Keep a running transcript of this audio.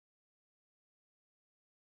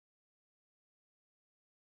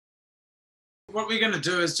what we're going to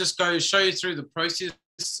do is just go show you through the process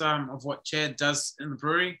of what Chaad does in the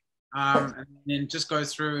brewery, and then just go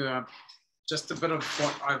through just a bit of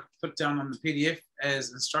what I've put down on the PDF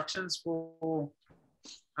as instructions for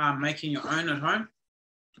making your own at home,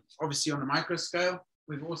 obviously on a micro scale.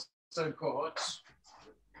 We've also got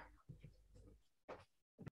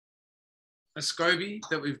a SCOBY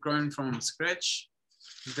that we've grown from scratch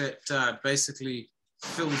that basically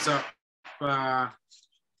fills up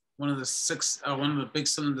one of the big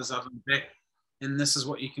cylinders out in the back, and this is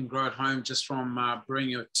what you can grow at home just from brewing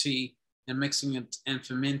your tea and mixing it and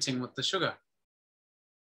fermenting with the sugar.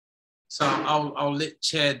 So I'll let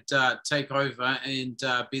Chaad take over and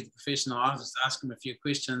be the professional. I'll just ask him a few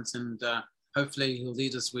questions, and hopefully he'll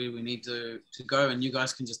lead us where we need to go, and you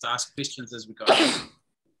guys can just ask questions as we go.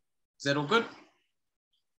 Is that all good?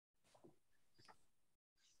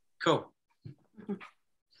 Cool.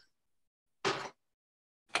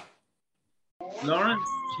 Lawerence,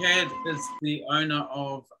 Chaad is the owner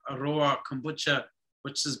of RoA Kombucha,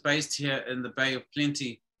 which is based here in the Bay of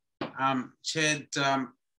Plenty. Chaad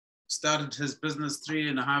started his business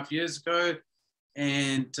 3.5 years ago,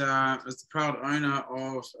 and is the proud owner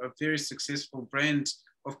of a very successful brand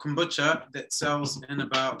of kombucha that sells in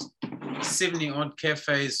about 70 odd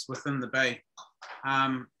cafes within the Bay.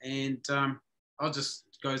 I'll just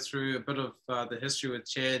go through a bit of the history with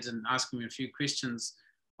Chaad and ask him a few questions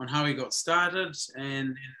on how he got started,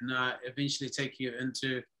 and then eventually take you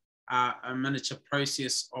into a miniature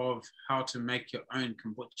process of how to make your own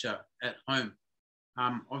kombucha at home.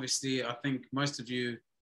 Obviously, I think most of you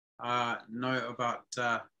know about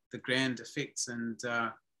the grand effects and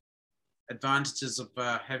advantages of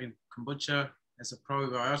having kombucha as a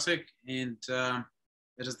probiotic, and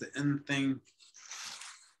it is the in thing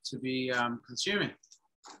to be consuming.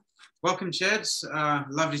 Welcome, Chaad.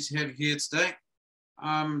 Lovely to have you here today.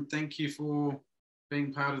 Thank you for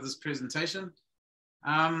being part of this presentation.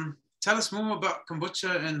 Tell us more about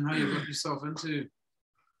kombucha and how you got yourself into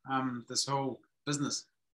this whole business.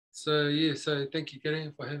 So thank you,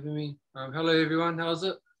 Gideon, for having me. Hello, everyone. How's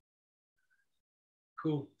it?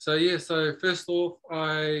 Cool. So first off,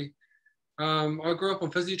 I grew up on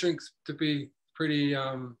fizzy drinks, to be pretty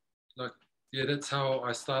that's how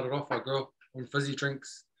I started off. I grew up on fizzy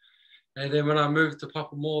drinks, and then when I moved to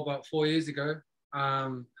Papamoa about 4 years ago, I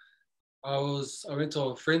went to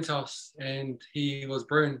a friend's house and he was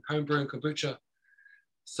home brewing kombucha.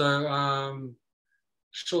 So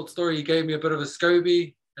short story, he gave me a bit of a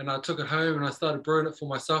SCOBY, and I took it home and I started brewing it for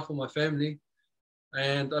myself and my family.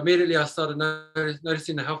 And immediately I started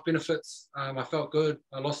noticing the health benefits. I felt good.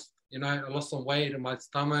 I lost some weight in my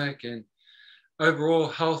stomach, and overall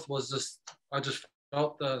health was I just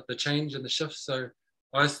felt the change and the shift. So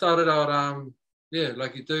I started out,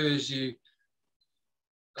 like you do,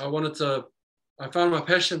 I found my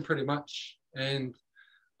passion pretty much, and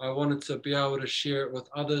I wanted to be able to share it with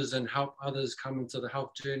others and help others come into the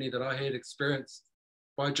health journey that I had experienced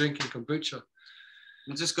by drinking kombucha.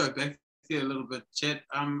 We'll just go back there a little bit, Chaad.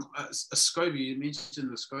 A SCOBY, you mentioned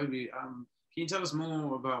the SCOBY. Can you tell us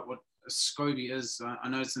more about what a SCOBY is? I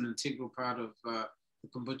know it's an integral part of the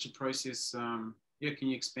kombucha process. Can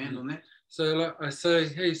you expand on that? So like I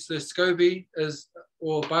say, so SCOBY is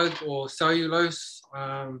or bug or cellulose,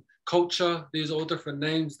 culture. These are all different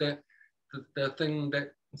names that the thing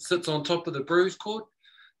that sits on top of the brew is called.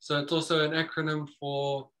 So it's also an acronym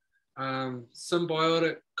for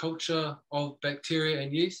symbiotic culture of bacteria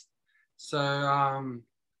and yeast. So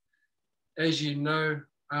as you know,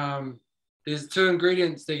 there's 2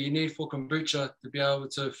 ingredients that you need for kombucha to be able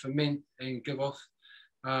to ferment and give off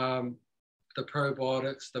the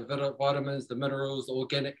probiotics, the vitamins, the minerals, the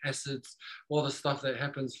organic acids, all the stuff that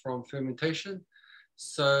happens from fermentation.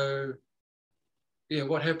 So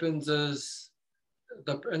what happens is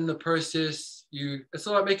in the process, it's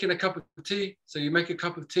like making a cup of tea. So you make a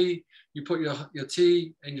cup of tea, you put your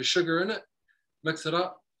tea and your sugar in it, mix it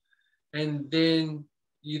up, and then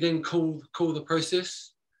you cool the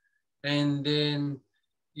process, and then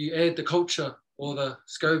you add the culture or the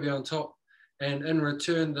SCOBY on top, and in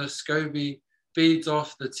return the SCOBY feeds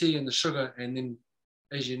off the tea and the sugar, and then,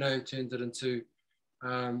 as you know, turns it into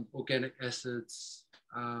organic acids,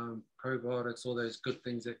 probiotics, all those good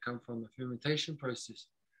things that come from the fermentation process.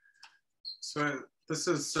 So this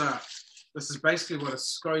is basically what a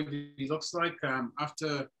SCOBY looks like.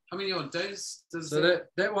 After how many odd days does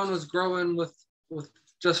that one was growing with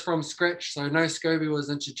just from scratch, so no SCOBY was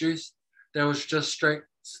introduced. That was just straight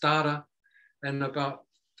starter, and about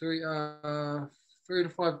 3 to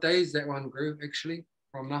 5 days that one grew actually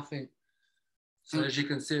from nothing. So as you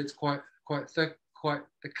can see, it's quite thick,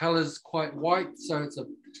 the color's quite white, so it's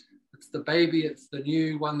the baby, it's the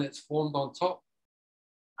new one that's formed on top.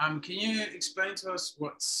 Can you explain to us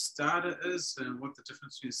what starter is and what the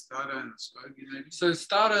difference between starter and SCOBY maybe? So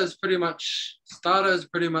starter is pretty much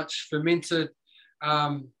fermented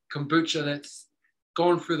kombucha that's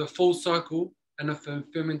gone through the full cycle in a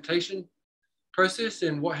fermentation process.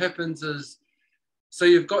 And what happens is, so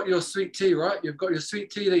you've got your sweet tea, right? You've got your sweet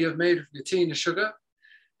tea that you've made with your tea and your sugar.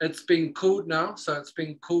 It's been cooled now, so it's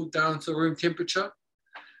been cooled down to room temperature.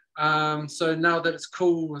 So now that it's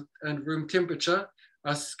cool and room temperature,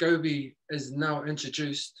 a SCOBY is now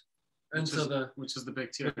introduced into which is the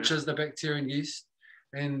bacteria, which is the bacteria and yeast,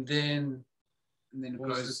 and then it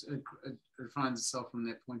finds itself from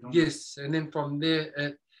that point on. Yes, and then from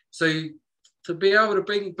there, to be able to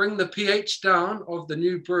bring the pH down of the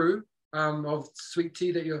new brew of sweet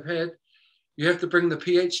tea that you've had, you have to bring the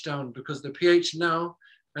pH down, because the pH now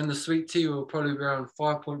and the sweet tea will probably be around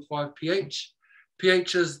 5.5 pH.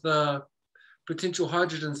 pH is the potential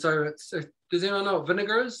hydrogen. So does anyone know what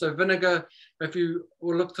vinegar is? So vinegar, if you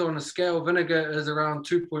looked on a scale, vinegar is around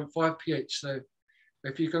 2.5 pH. So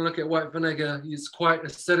if you can look at white vinegar, it's quite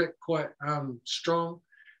acidic, quite strong.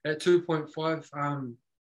 At 2.5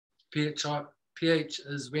 pH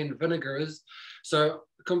is when vinegar is. So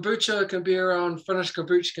kombucha can be around, finished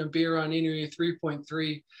kombucha can be around anywhere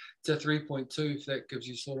 3.3 to 3.2, if that gives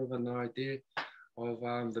you sort of an idea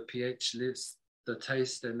of the pH levels, the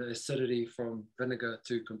taste and the acidity from vinegar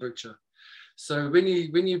to kombucha. So when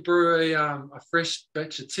you brew a fresh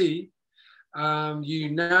batch of tea,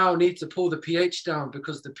 you now need to pull the pH down,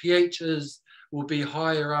 because the pH will be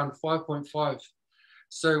high around 5.5.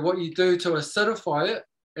 So what you do to acidify it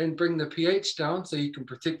and bring the pH down, so you can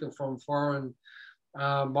protect it from foreign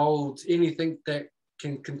molds, anything that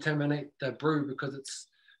can contaminate the brew, because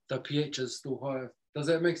the pH is still high. Does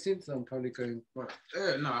that make sense? I'm probably going right.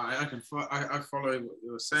 No, I follow what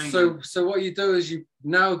you're saying. So what you do is you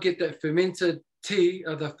now get that fermented tea,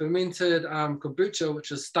 or the fermented kombucha,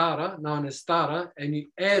 which is starter, known as starter, and you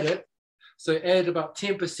add it. So add about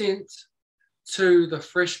 10% to the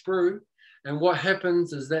fresh brew, and what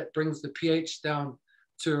happens is that brings the pH down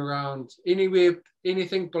to around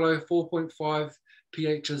anything below 4.5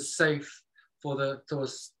 pH is safe to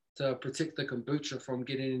protect the kombucha from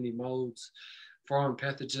getting any molds, foreign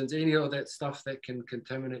pathogens, any of that stuff that can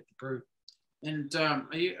contaminate the brew. And are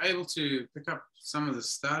you able to pick up some of the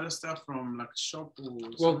starter stuff from like a shop or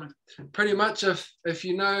something? Well, pretty much if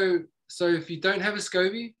you know, so if you don't have a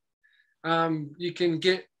SCOBY, you can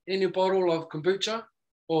get any bottle of kombucha,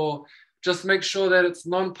 or just make sure that it's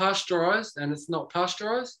non-pasteurized and it's not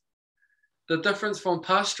pasteurized. The difference from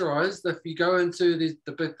pasteurized, if you go into the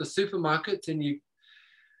supermarkets and you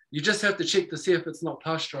just have to check to see if it's not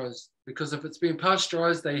pasteurized, because if it's been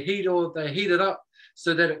pasteurized, they heat it up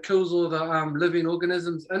so that it kills all the living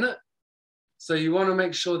organisms in it. So you want to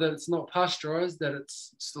make sure that it's not pasteurized, that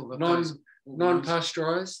it's still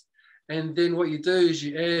non-pasteurized. And then what you do is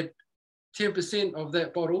you add 10% of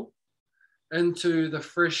that bottle into the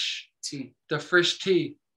fresh tea.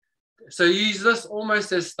 So you use this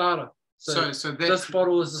almost as starter. So this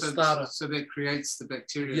bottle is a starter. So that creates the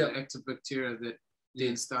bacteria, the active bacteria that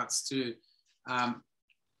then starts to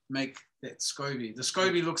make that SCOBY. The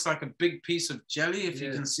SCOBY looks like a big piece of jelly, if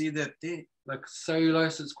you can see that there. Like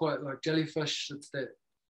cellulose, it's quite like jellyfish. It's that.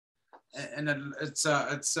 And it's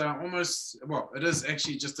almost, well, it is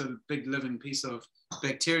actually just a big living piece of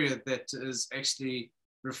bacteria that is actually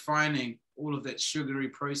refining all of that sugary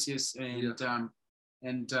process and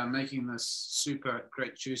making this super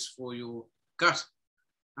great juice for your gut.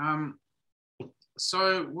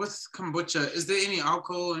 So with kombucha, is there any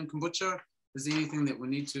alcohol in kombucha? Is there anything that we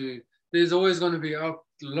need to? There's always going to be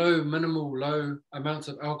low amounts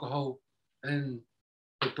of alcohol in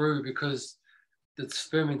the brew, because it's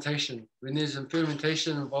fermentation. When there's some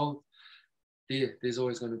fermentation involved, there's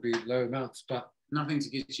always going to be low amounts, but nothing to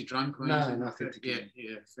get you drunk or anything. No, nothing to get you.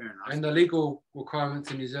 Yeah, fair enough. And the legal requirements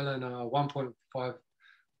in New Zealand are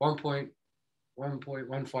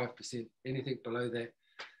 1.15%. Anything below that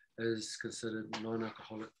is considered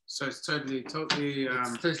non-alcoholic. So it's totally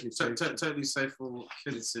safe for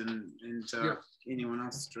kids and anyone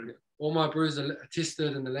else to drink. Yeah. All my brews are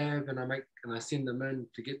tested in the lab, and I send them in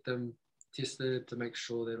to get them tested to make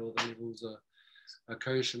sure that all the levels are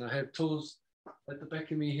kosher. And I have tools at the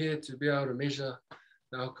back of me here to be able to measure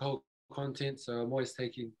the alcohol content. So I'm always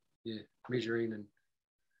measuring. And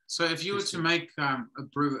so if you were to make a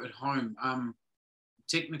brew at home,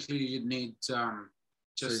 technically you'd need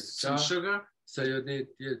just some sugar. So you'd need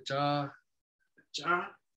jar,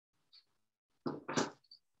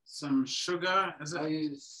 some sugar. Is it? I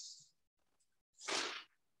use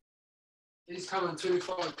these come in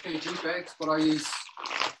 25 kg bags, but I use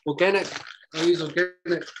organic. I use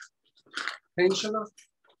organic cane sugar.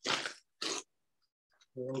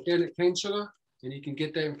 Organic cane sugar, and you can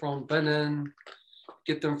get them from Bin,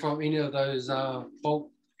 get them from any of those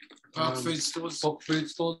bulk food stores. Bulk food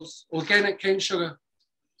stores. Organic cane sugar.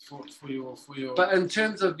 For your. But in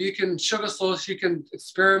terms of sugar source, you can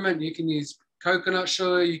experiment. You can use coconut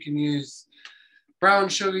sugar. You can use brown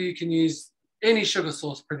sugar. You can use any sugar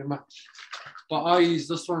source pretty much. But I use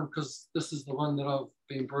this one because this is the one that I've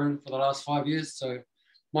been brewing for the last 5 years. So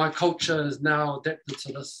my culture is now adapted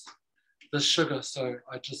to this sugar. So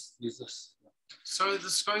I just use this. So the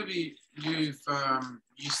SCOBY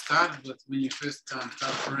you started with when you first started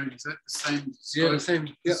brewing, is that the same SCOBY? Yeah, the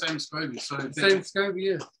same. The same SCOBY. So the same SCOBY,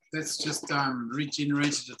 yeah. That's just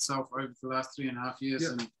regenerated itself over the last 3.5 years,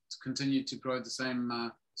 and continued to grow the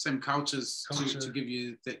same cultures. To give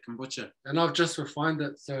you that kombucha. And I've just refined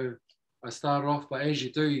it. So I started off by, as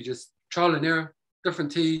you do, you just trial and error,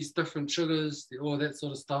 different teas, different sugars, all that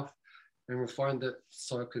sort of stuff, and refined it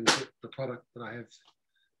so I can get the product that I have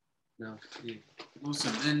now. Yeah.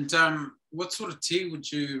 Awesome. And what sort of tea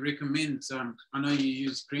would you recommend? I know you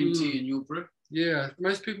use green tea in your brew. Yeah,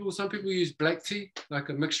 some people use black tea, like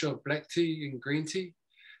a mixture of black tea and green tea.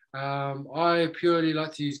 I purely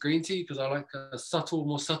like to use green tea because I like a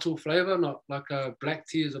more subtle flavor, not like a black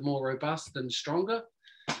tea is a more robust and stronger.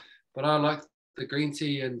 But I like the green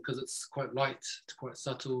tea, and because it's quite light, it's quite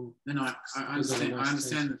subtle. And I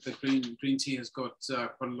understand that the green tea has got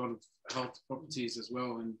quite a lot of health properties as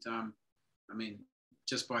well. And I mean,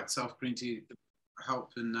 just by itself, green tea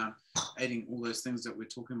help in aiding all those things that we're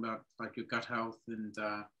talking about, like your gut health and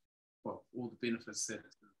all the benefits that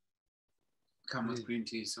come with green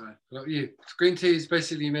tea. So green tea is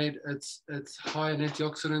basically made. It's high in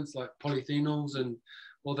antioxidants like polyphenols and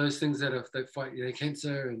all those things that fight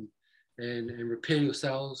cancer and repair your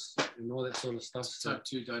cells and all that sort of stuff. Type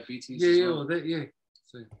 2 diabetes. Yeah, well.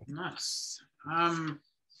 So nice.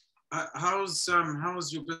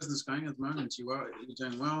 How's your business going at the moment? You're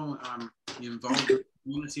doing well. You're involved with the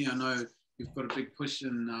community. I know you've got a big push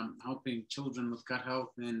in helping children with gut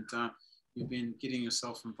health, and you've been getting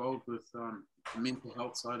yourself involved with the mental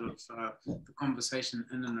health side of the conversation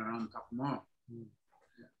in and around Papamoa.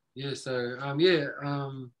 Yeah. So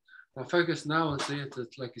my focus now is to,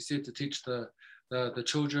 like you said, to teach the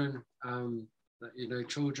children,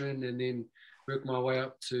 children, and then work my way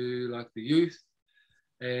up to like the youth,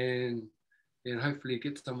 and hopefully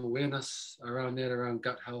get some awareness around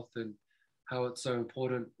gut health and how it's so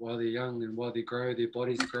important while they're young and while they grow, their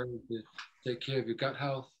bodies grow, to take care of your gut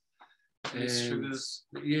health. Less sugars.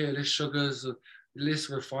 Yeah, less sugars, less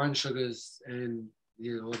refined sugars, and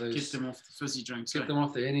all those. Get them off the fizzy drinks. Get them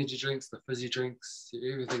off the energy drinks, the fizzy drinks,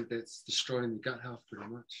 everything that's destroying the gut health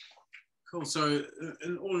pretty much. Cool. So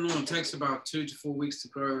in all, it takes about 2 to 4 weeks to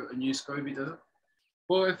grow a new SCOBY, does it?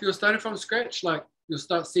 Well, if you're starting from scratch, like you'll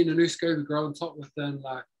start seeing a new SCOBY grow on top within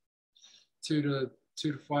like 2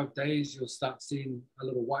 to 5 days. You'll start seeing a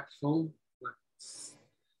little white film like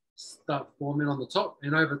start forming on the top,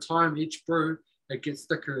 and over time, each brew it gets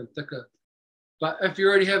thicker and thicker. But if you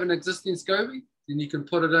already have an existing SCOBY, then you can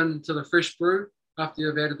put it into the fresh brew after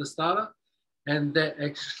you've added the starter, and that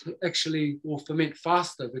actually will ferment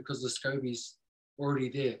faster because the SCOBY's already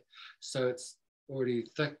there. So it's already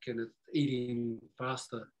thick and it's eating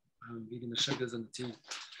faster, eating the sugars and the tea.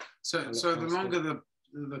 So the longer the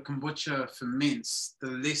kombucha ferments, the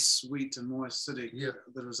less sweet and more acidic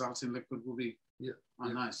the resulting liquid will be.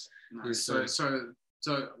 Nice. Yeah,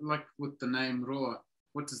 so like with the name RoA,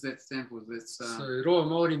 what does that stand for? So RoA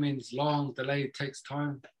Māori means long, delayed, takes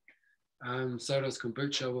time. So does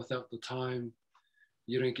kombucha. Without the time,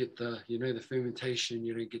 you don't get the fermentation,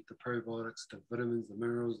 you don't get the probiotics, the vitamins, the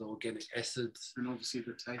minerals, the organic acids. And obviously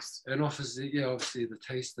the taste. And obviously the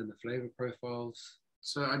taste and the flavor profiles.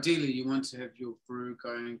 So ideally you want to have your brew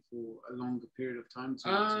going for a longer period of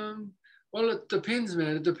time? Well, it depends,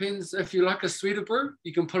 man. It depends. If you like a sweeter brew,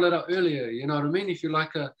 you can pull it out earlier. You know what I mean? If you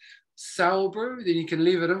like a sour brew, then you can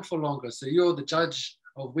leave it in for longer. So you're the judge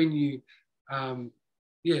of when you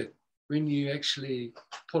actually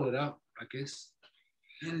pull it out, I guess.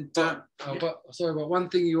 And but one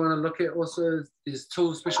thing you want to look at also is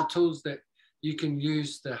special tools that you can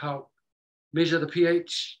use to help measure the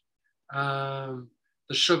pH, the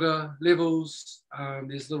sugar levels.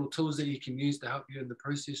 There's little tools that you can use to help you in the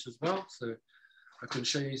process as well. So I can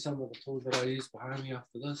show you some of the tools that I use behind me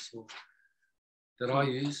after this, or that I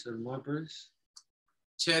use in my brews.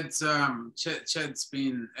 Chaad's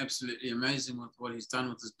been absolutely amazing with what he's done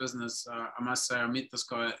with his business. I must say, I met this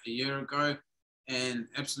guy a year ago and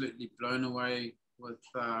absolutely blown away with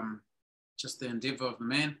just the endeavour of the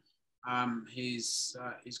man. He's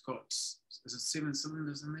got, is it 7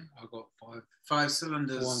 cylinders in there? I've got five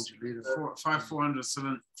cylinders,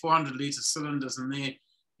 400 litre cylinders in there.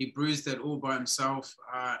 He brews that all by himself,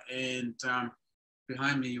 and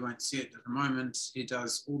behind me, you won't see it at the moment, he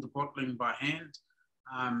does all the bottling by hand.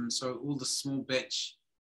 So all the small batch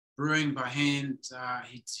brewing by hand.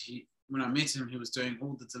 When I met him, he was doing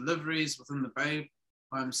all the deliveries within the bay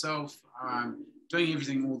by himself, doing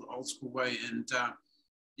everything all the old school way, and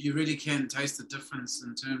you really can taste the difference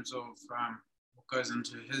in terms of what goes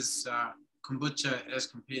into his kombucha as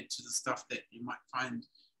compared to the stuff that you might find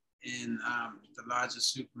in the larger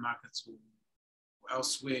supermarkets or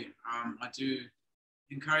elsewhere. I do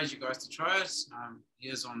encourage you guys to try it. He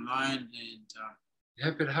is online, and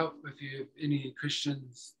happy to help. If you have any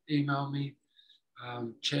questions, email me,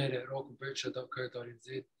 Chaad@roakombucha.co.nz.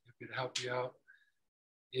 Happy to help you out.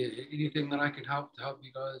 Yeah, anything that I can help to help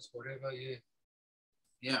you guys, whatever.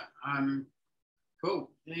 Yeah,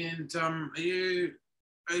 cool. And are you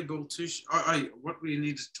able to? What we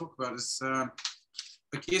need to talk about is, I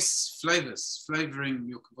guess, flavoring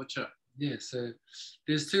your kombucha. Yeah, so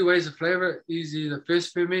there's 2 ways to flavor it. Easy, the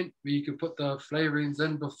first ferment, where you can put the flavorings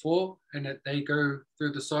in before, and that they go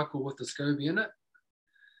through the cycle with the SCOBY in it.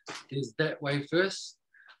 There's that way first.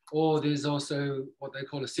 Or there's also what they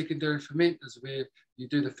call a secondary ferment, is where you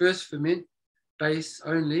do the first ferment base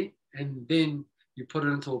only, and then you put it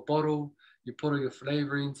into a bottle, you put all your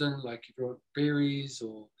flavorings in, like if you want berries,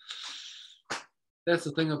 or that's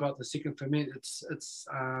the thing about the second ferment. It's what's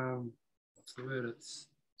the word? It's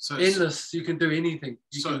endless. You can do anything.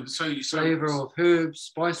 You flavor of herbs,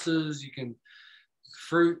 spices. You can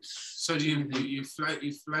fruits. So do you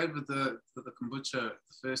flavor the kombucha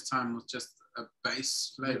the first time with just a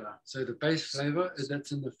base flavor? Yeah. So the base flavor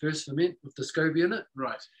that's in the first ferment with the SCOBY in it.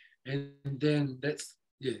 Right. And then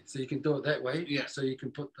so you can do it that way. Yeah. So you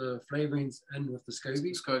can put the flavorings in with the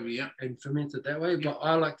SCOBY. Yeah. And ferment it that way. Yeah. But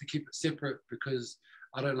I like to keep it separate because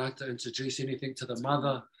I don't like to introduce anything to the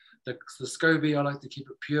mother. The SCOBY, I like to keep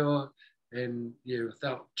it pure and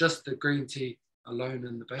without just the green tea alone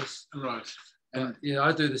in the base. Right. But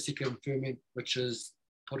I do the second ferment, which is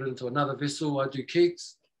put it into another vessel. I do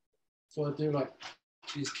kegs. So I do like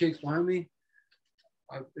these kegs behind me.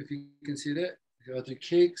 If you can see that, I do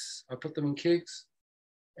kegs. I put them in kegs,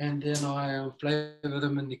 and then I flavor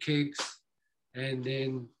them in the kegs. And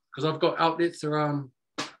then, because I've got outlets around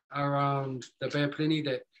the Bay of Plenty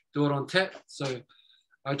that do it on tap, so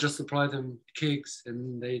I just supply them kegs,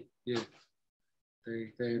 and they have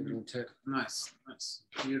it on tap. Nice,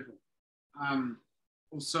 beautiful.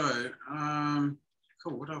 Also,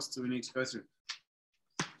 cool. What else do we need to go through?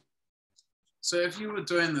 So if you were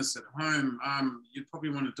doing this at home, you'd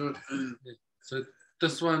probably want to do it in. Yeah. So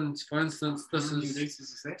this one, for instance, this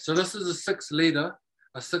is a 6 litre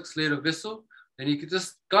vessel, and you could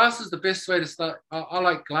glass is the best way to start. I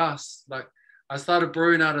like glass. Like I started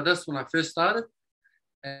brewing out of this when I first started,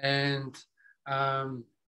 and I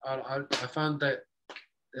found that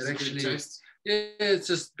it actually, it's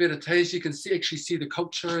just better taste. You can actually see the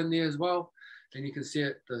culture in there as well. And you can see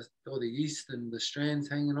it, all the yeast and the strands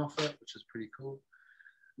hanging off it, which is pretty cool.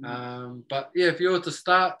 But if you were to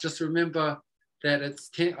start, just remember that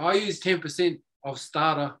I use 10% of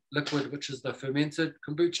starter liquid, which is the fermented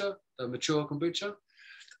kombucha, the mature kombucha.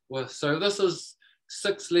 So this is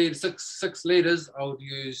 6 litres. I would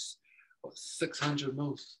use 600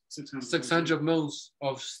 mils. 600 mils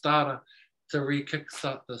of starter to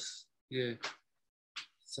re-kickstart this. Yeah.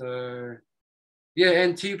 So. Yeah,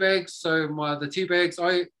 and tea bags. So the tea bags,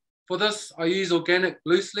 for this I use organic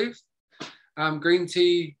loose leaf, green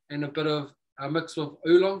tea, and a bit of a mix with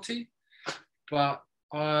oolong tea. But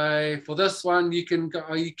for this one, you can go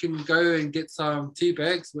and get some tea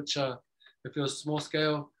bags, which are, if you're small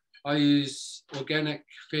scale, I use organic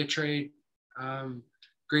fair trade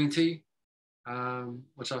green tea,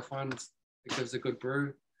 which I find it gives a good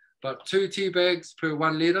brew. But 2 tea bags per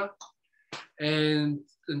 1 litre, and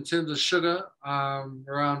in terms of sugar,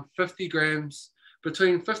 around 50 grams,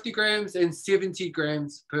 between 50 grams and 70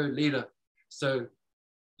 grams per litre. So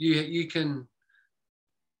you can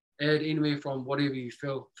add anywhere from whatever you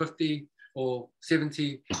feel, 50 or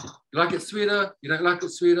 70. You like it sweeter, you don't like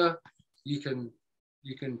it sweeter, you can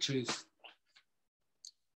choose.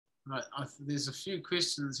 Right, there's a few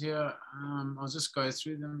questions here. I'll just go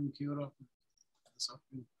through them.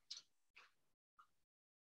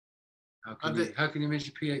 How can you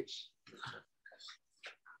measure pH?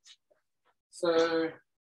 So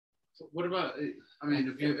what about, I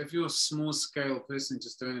mean, if you're a small scale person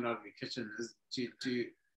just doing it out of your kitchen,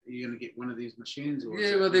 you going to get one of these machines? Or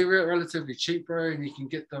yeah, well, they're relatively cheap, bro, and you can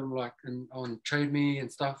get them like on Trade Me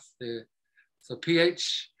and stuff. So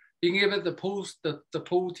pH, you can give it the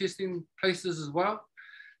pool testing places as well.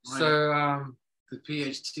 Right. So the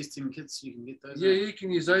pH testing kits, you can get those. Yeah, you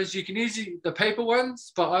can use those. You can use the paper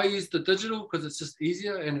ones, but I use the digital because it's just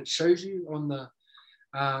easier and it shows you on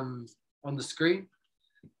the screen.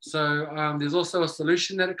 So there's also a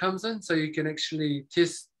solution that it comes in, so you can actually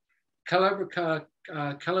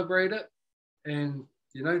calibrate it, and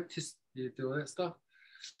test, do all that stuff.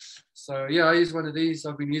 So yeah, I use one of these.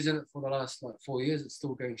 I've been using it for the last like 4 years. It's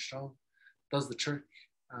still going strong. Does the trick.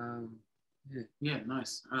 Yeah,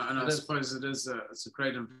 nice. And I suppose it's a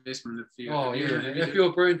great investment if you. If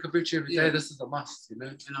you're brewing kombucha every day, this is a must, And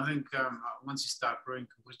I think once you start brewing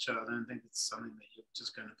kombucha, I don't think it's something that you're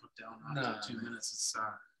just going to put down after 2 minutes.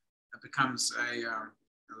 It becomes a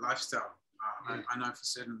lifestyle. I know for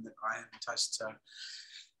certain that I haven't touched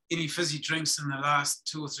any fizzy drinks in the last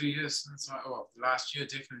 2 or 3 years since last year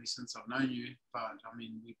definitely since I've known you. But I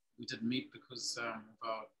mean, we did meet because of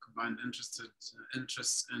our combined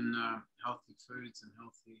interests in healthy foods and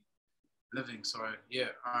healthy living. So yeah,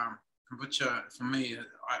 kombucha for me,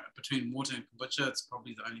 between water and kombucha, it's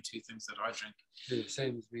probably the only 2 things that I drink. Yeah,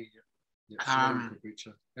 same as me. Yeah,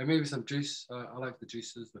 kombucha. And maybe some juice. I like the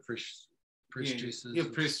juices, the fresh juices. Yeah,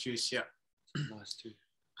 fresh juice. Yeah, nice too.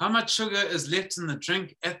 How much sugar is left in the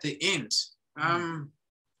drink at the end?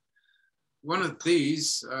 One of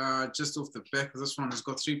these, just off the back of this one, has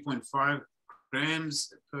got 3.5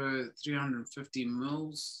 grams per 350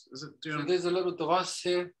 mils. Is it? So there's a little device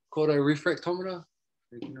here called a refractometer.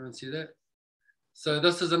 You can see that. So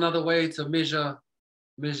this is another way to measure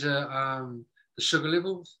the sugar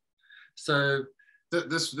levels. So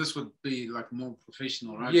this would be like more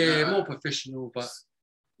professional, right? Yeah, more professional, but.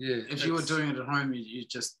 Yeah, if you were doing it at home, you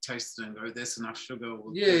just taste it and go, "That's enough sugar."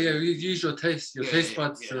 You use your taste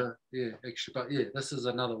buds. Actually, but this is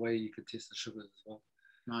another way you could test the sugar as well.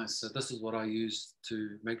 Nice. So this is what I use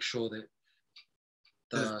to make sure that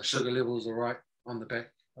the sugar levels are right on the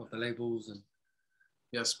back of the labels. And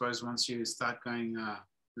I suppose once you start going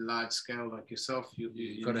large scale like yourself,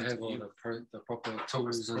 you've got to have all the proper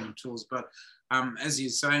tools. But as you're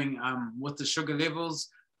saying, with the sugar levels.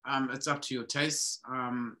 It's up to your taste.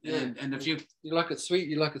 And if you like it sweet,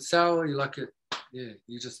 you like it sour, you like it,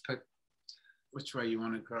 you just pick which way you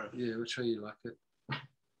want to go. Yeah, which way you like it.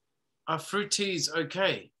 Are fruit teas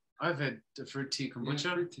okay? I've had the fruit tea kombucha.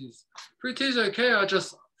 Yeah, fruit tea's okay.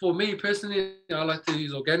 For me personally, I like to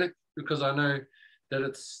use organic because I know that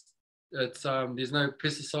it's there's no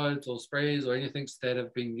pesticides or sprays or anything that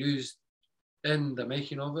have been used in the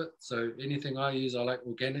making of it. So anything I use, I like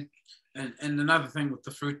organic. And another thing with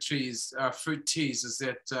the fruit teas is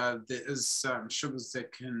that there is sugars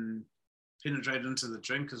that can penetrate into the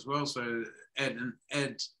drink as well. So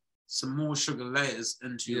add some more sugar layers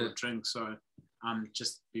into your drink. So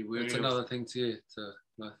just be wary. That's another thing too. So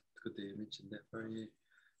good that you mentioned that.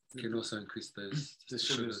 You can also increase the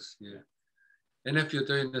sugars. Yeah. And if you're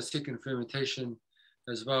doing the second fermentation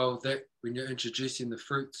as well, that when you're introducing the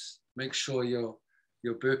fruits, make sure you're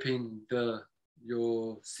burping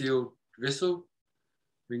your sealed vessel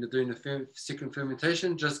when you're doing the second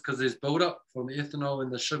fermentation, just because there's buildup from the ethanol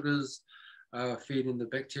and the sugars feeding the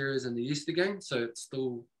bacteria and the yeast again. So it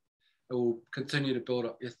will continue to build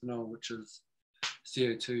up ethanol, which is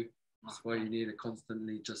CO2. That's why you need to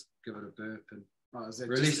constantly just give it a burp and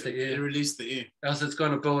release the air. Release the air. Else it's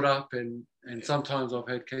going to build up, and sometimes I've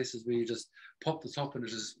had cases where you just pop the top and it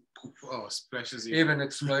just splashes you. Even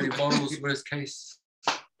exploding bottles, worst case.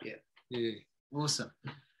 Yeah. Awesome.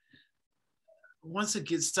 Once it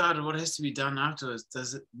gets started, what has to be done afterwards?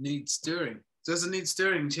 Does it need stirring? Does it need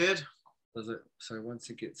stirring, Chaad? Does it? So once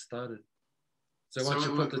it gets started. So once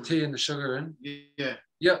you put the tea and the sugar in. Yeah.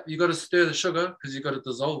 Yeah, you got to stir the sugar because you got to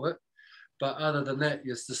dissolve it. But other than that,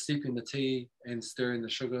 you're just steeping the tea and stirring the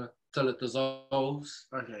sugar till it dissolves.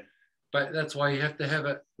 Okay. But that's why you have to have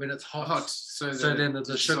it when it's hot. So then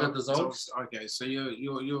the sugar dissolves. Okay, so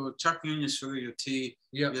you're chucking in your sugar, your tea.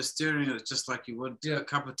 Yeah. You're stirring it just like you would a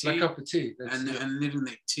cup of tea. A cup of tea. And letting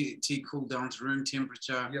that tea cool down to room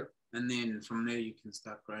temperature. Yep. And then from there you can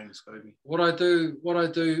start growing SCOBY. What I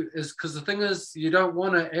do is, because the thing is, you don't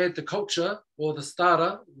want to add the culture or the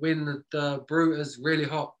starter when the brew is really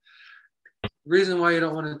hot. Reason why you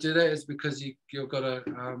don't want to do that is because you've got a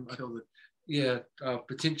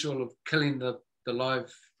potential of killing the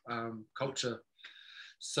live culture.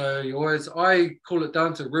 So I cool it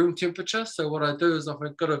down to room temperature. So what I do is, if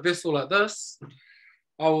I've got a vessel like this,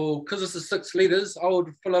 because this is 6 liters, I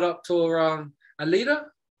would fill it up to around a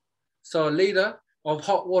liter. So a liter of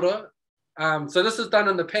hot water So this is done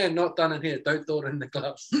in the pan, not done in here. Don't throw it in the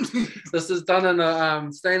gloves. This is done in a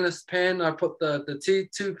stainless pan. I put the two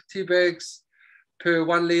tea bags per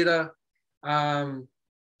 1 liter.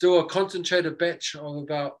 Do a concentrated batch of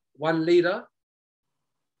about 1 liter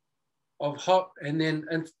of hot,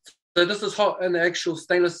 so this is hot in the actual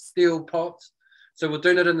stainless steel pot. So we're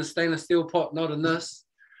doing it in the stainless steel pot, not in this.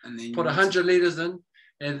 And then put 100 liters in,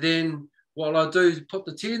 and then what I'll do is put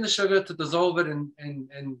the tea and the sugar to dissolve it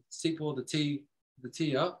and steep all the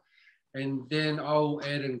tea up, and then I'll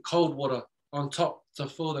add in cold water on top to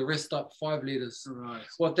fill the rest up, 5 liters. Right.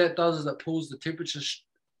 What that does is it pulls the temperature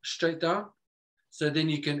straight down, so then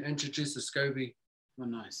you can introduce the SCOBY. Oh,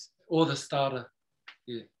 nice. Or the starter.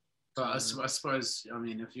 Yeah. But I suppose, I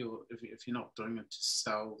mean, if you're not doing it to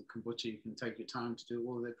sell kombucha, you can take your time to do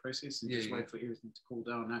all of that process and just wait for everything to cool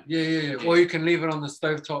down. Eh? Yeah. Or you can leave it on the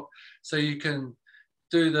stovetop, so you can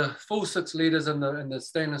do the full 6 liters in the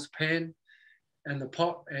stainless pan and the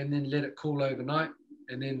pot, and then let it cool overnight,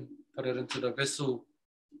 and then put it into the vessel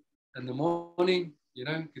in the morning. You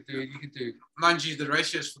could do. Mind you, the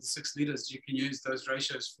ratios for the 6 liters, you can use those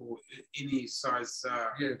ratios for any size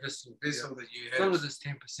vessel that you have. As long as it's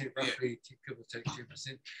 10% roughly, give or take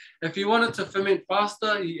 10%. If you want it to ferment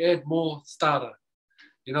faster, you add more starter.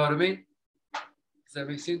 You know what I mean? Does that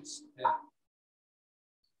make sense? Yeah.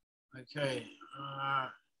 Okay.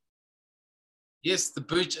 Yes, the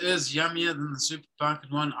boot is yummier than the supermarket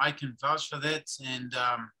one. I can vouch for that, and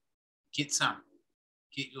get some.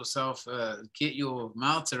 Get yourself, get your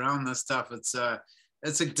mouth around this stuff. It's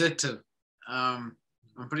addictive. I'm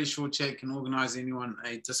pretty sure Chaad can organize anyone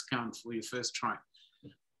a discount for your first try.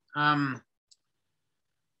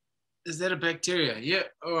 Is that a bacteria? Yeah.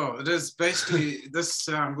 Oh, it is basically this.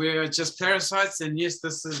 We're just parasites, and yes,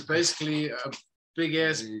 this is basically a big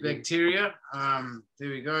ass bacteria. There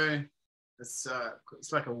we go. It's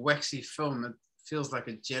like a waxy film. It feels like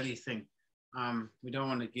a jelly thing. We don't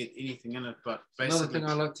want to get anything in it, but basically... Another thing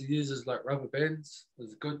I like to use is like rubber bands.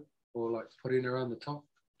 Is good, or like putting around the top.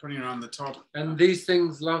 Putting around the top. And these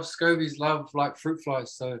things SCOBYs love like fruit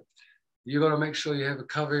flies, so you got to make sure you have a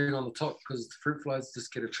covering on the top, because the fruit flies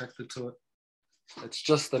just get attracted to it. It's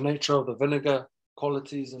just the nature of the vinegar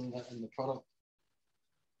qualities in the product.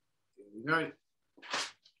 There we go.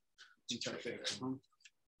 You take that.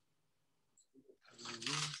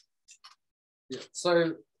 Yeah.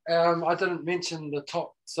 So I didn't mention the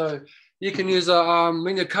top. So you can use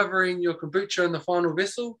when you're covering your kombucha in the final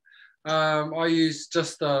vessel, I use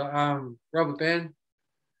just a rubber band.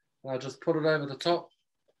 I just put it over the top,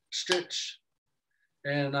 stretch,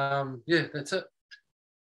 and that's it.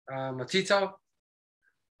 A tea towel,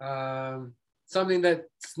 something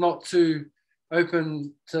that's not too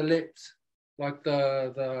open to let like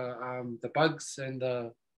the bugs and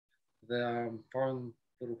the foreign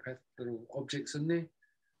little objects in there,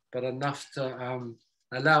 but enough to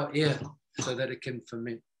allow air so that it can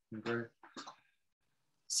ferment and grow.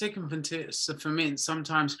 Second ferment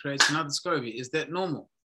sometimes creates another SCOBY. Is that normal?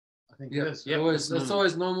 I think it is. Yeah, it's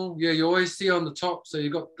always normal. Yeah, you always see on the top. So you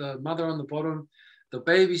got the mother on the bottom. The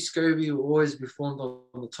baby SCOBY will always be formed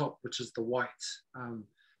on the top, which is the white.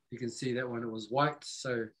 You can see that one, it was white.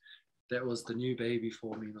 So that was the new baby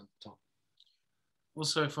forming on the top.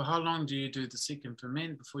 Also, for how long do you do the second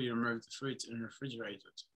ferment before you remove the fruit and refrigerate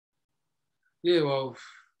it? Yeah, well,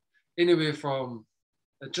 anywhere from,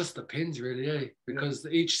 it just depends really, because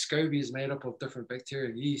each SCOBY is made up of different bacteria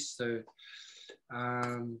and yeast. So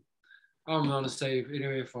I'm going to say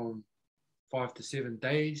anywhere from 5 to 7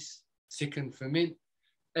 days, second ferment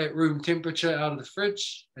at room temperature out of the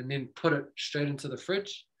fridge, and then put it straight into the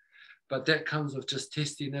fridge. But that comes with just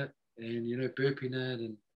testing it and, burping it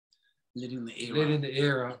and letting the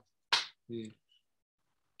air out. Yeah.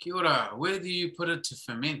 Kia ora, where do you put it to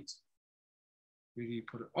ferment? Where do you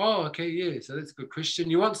put it? Oh, okay, yeah. So that's a good question.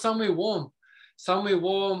 You want somewhere warm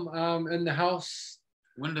in the house.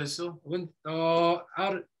 Windowsill?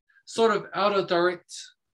 Sort of out of direct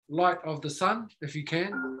light of the sun, if you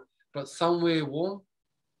can, but somewhere warm.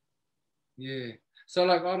 Yeah. So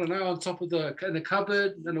like, I don't know, on top of in the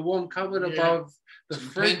cupboard, in a warm cupboard above the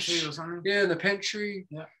fridge. Pantry or something? Yeah, in the pantry.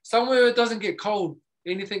 Yeah. Somewhere it doesn't get cold.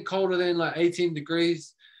 Anything colder than like 18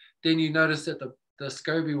 degrees, then you notice that the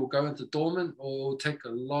SCOBY will go into dormant, or it will take a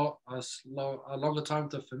longer time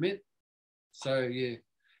to ferment. So yeah,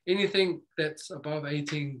 anything that's above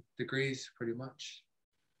 18 degrees pretty much.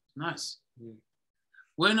 Nice. Yeah.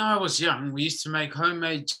 When I was young, we used to make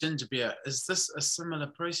homemade ginger beer. Is this a similar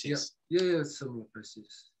process? Yeah, similar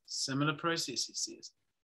process. Similar process, he says.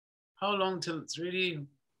 How long till it's ready?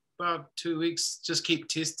 About 2 weeks. Just keep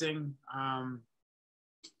testing.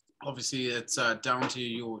 obviously it's down to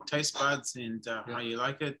your taste buds and how you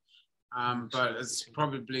like it. But it's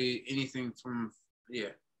probably anything from,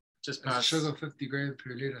 just past. Sugar 50 grams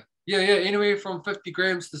per litre. Yeah, anywhere from 50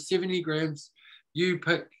 grams to 70 grams. You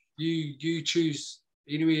pick, you choose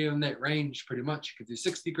anywhere in that range pretty much. You could do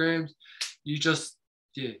 60 grams. You just,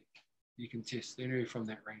 you can test anywhere from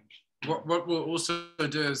that range. What we'll also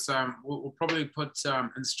do is we'll probably put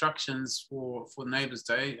instructions for Neighbours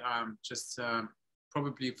Day,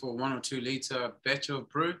 probably for 1 or 2 litre batch of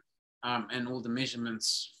brew, and all the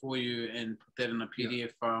measurements for you, and put that in a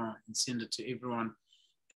PDF file and send it to everyone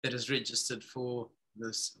that is registered for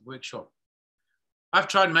this workshop. I've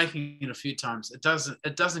tried making it a few times. It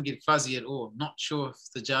doesn't get fuzzy at all. Not sure if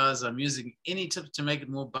the jars I'm using any tips to make it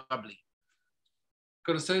more bubbly.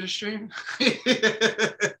 Got a soda stream?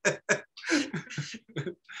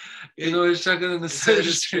 You know, it's chugging in the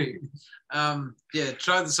soda stream.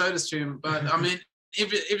 Try the soda stream. But I mean,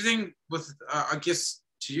 everything with, I guess,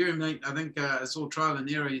 to you, mate, I think it's all trial and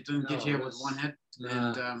error. You didn't get here with one hit,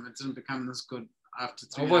 and it didn't become this good after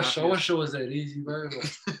 3 years. I wish it was that easy, bro.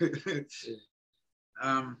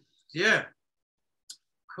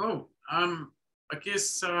 Cool. I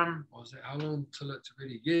guess. Was it how long till it's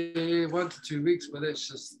ready? Yeah, 1 to 2 weeks, but that's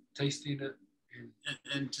just tasting it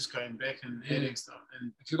and just going back and adding stuff.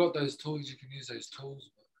 And if you got those tools, you can use those tools.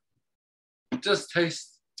 But just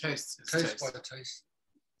taste by taste.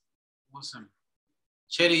 Awesome.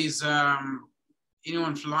 Chatty's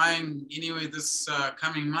anyone flying anywhere this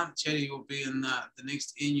coming month? Chatty will be in the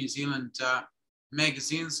next Air New Zealand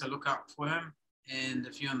magazine, so look out for him. And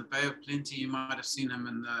if you're on the Bay of Plenty, you might have seen him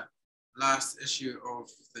in the last issue of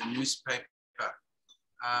the newspaper.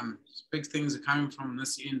 Big things are coming from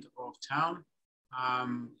this end of town.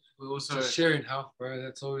 We also just sharing health, bro.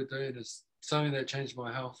 That's all we're doing. Is something that changed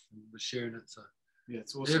my health, and we're sharing it. So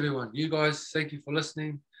it's awesome. Everyone, you guys, thank you for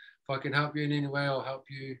listening. If I can help you in any way, I'll help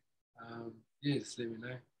you. Just let me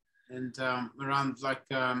know. And around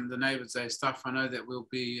the Neighbours Day stuff, I know that we'll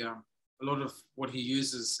be a lot of what he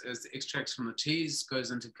uses as the extracts from the teas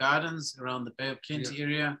goes into gardens around the Bay of Plenty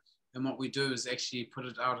area. And what we do is actually put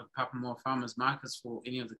it out at Papamoa Farmers Markets for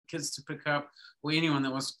any of the kids to pick up, or anyone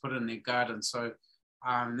that wants to put it in their garden. So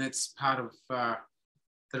that's part of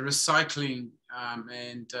the recycling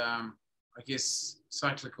and I guess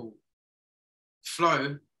cyclical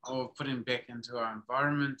flow of putting back into our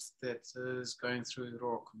environment that is going through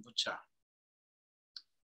RoA Kombucha.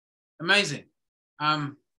 Amazing. I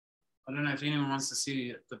don't know if anyone wants to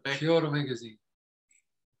see the back. Kia ora magazine.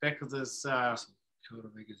 Back of this. Kia ora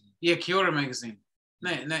magazine. Yeah, Kia ora magazine.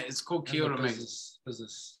 No, it's called Kia ora magazine.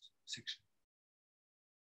 Business section.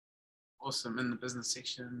 Awesome, in the business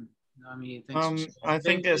section. I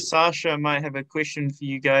think that Sasha might have a question for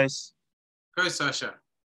you guys. Go, Sasha.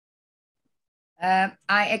 I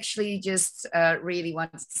actually just really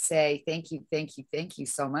wanted to say thank you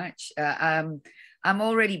so much. I'm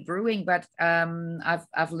already brewing, but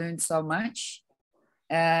I've learned so much,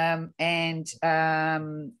 and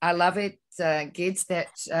I love it. Gids, that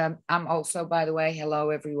I'm also, by the way, hello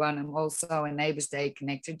everyone. I'm also a Neighbours Day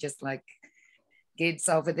connected, just like Gids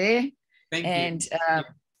over there. Thank you. And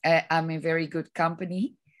I'm in very good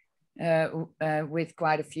company with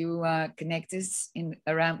quite a few connectors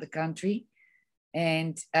around the country.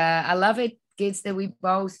 And I love it, Gids, that we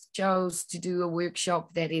both chose to do a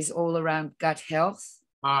workshop that is all around gut health.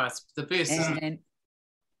 Oh, it's the best, isn't it?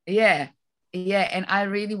 Yeah. And I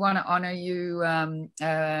really want to honor you,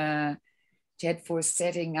 Chaad, for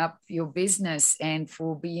setting up your business and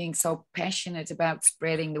for being so passionate about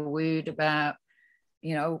spreading the word about,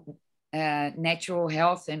 natural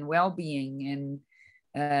health and well-being.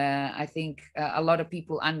 And I think a lot of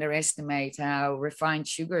people underestimate how refined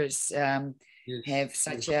sugars have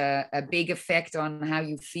such a big effect on how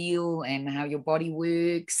you feel and how your body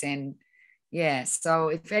works. And so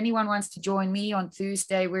if anyone wants to join me on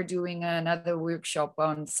Thursday, we're doing another workshop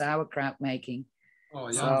on sauerkraut making. Oh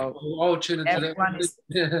yeah, so I'll tune into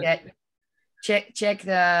that. Check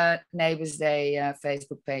the Neighbours Day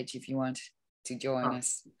Facebook page if you want to join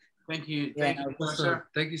us. Thank you, Sasha.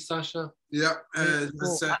 Thank you, Sasha. Yeah,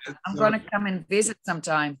 I'm gonna come and visit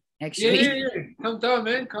sometime. Actually, yeah. Come down,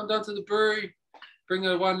 man. Come down to the brewery. Bring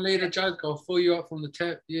a 1 litre jug. I'll fill you up from the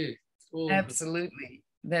tap. Yeah, absolutely.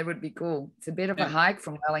 That would be cool. It's a bit of a hike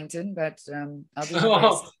from Wellington, but I'll do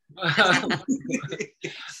my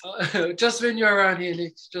best. Just when you're around here,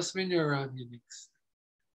 Lex.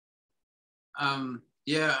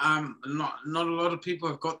 Not a lot of people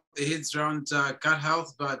have got their heads around gut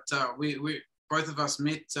health, but we both of us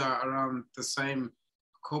met around the same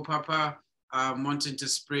kaupapa, wanting to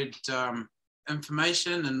spread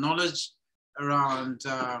information and knowledge around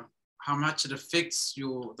how much it affects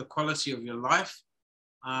the quality of your life.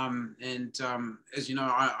 As you know,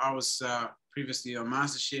 I was previously a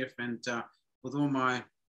master chef, and with all my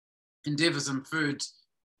endeavors in food,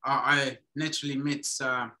 I naturally met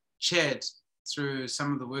Chaad through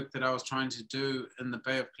some of the work that I was trying to do in the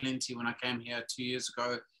Bay of Plenty when I came here 2 years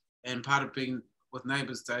ago. And part of being with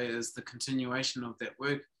Neighbours Day is the continuation of that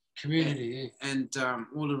work. Community, and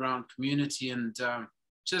all around community, and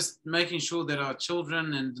just making sure that our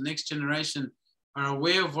children and the next generation are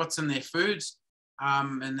aware of what's in their foods,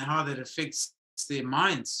 and how that affects their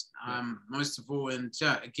minds, most of all, and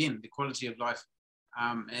again, the quality of life.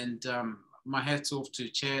 My hat's off to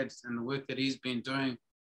Chaad and the work that he's been doing.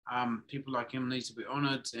 People like him need to be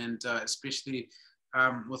honoured, and especially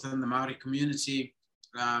within the Māori community.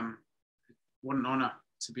 What an honour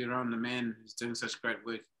to be around a man who's doing such great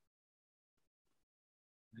work.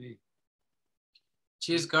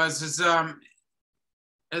 Cheers, guys.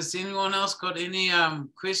 Has anyone else got any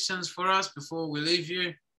questions for us before we leave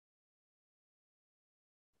you?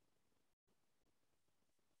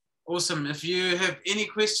 Awesome. If you have any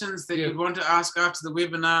questions that you want to ask after the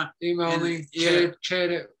webinar, email me, Chaad,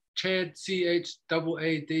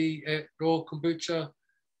 CHAAD@RoA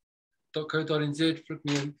Kombucha.co.nz.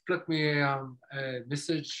 Flick me a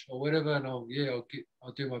message or whatever, and I'll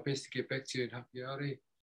do my best to get back to you and help you out.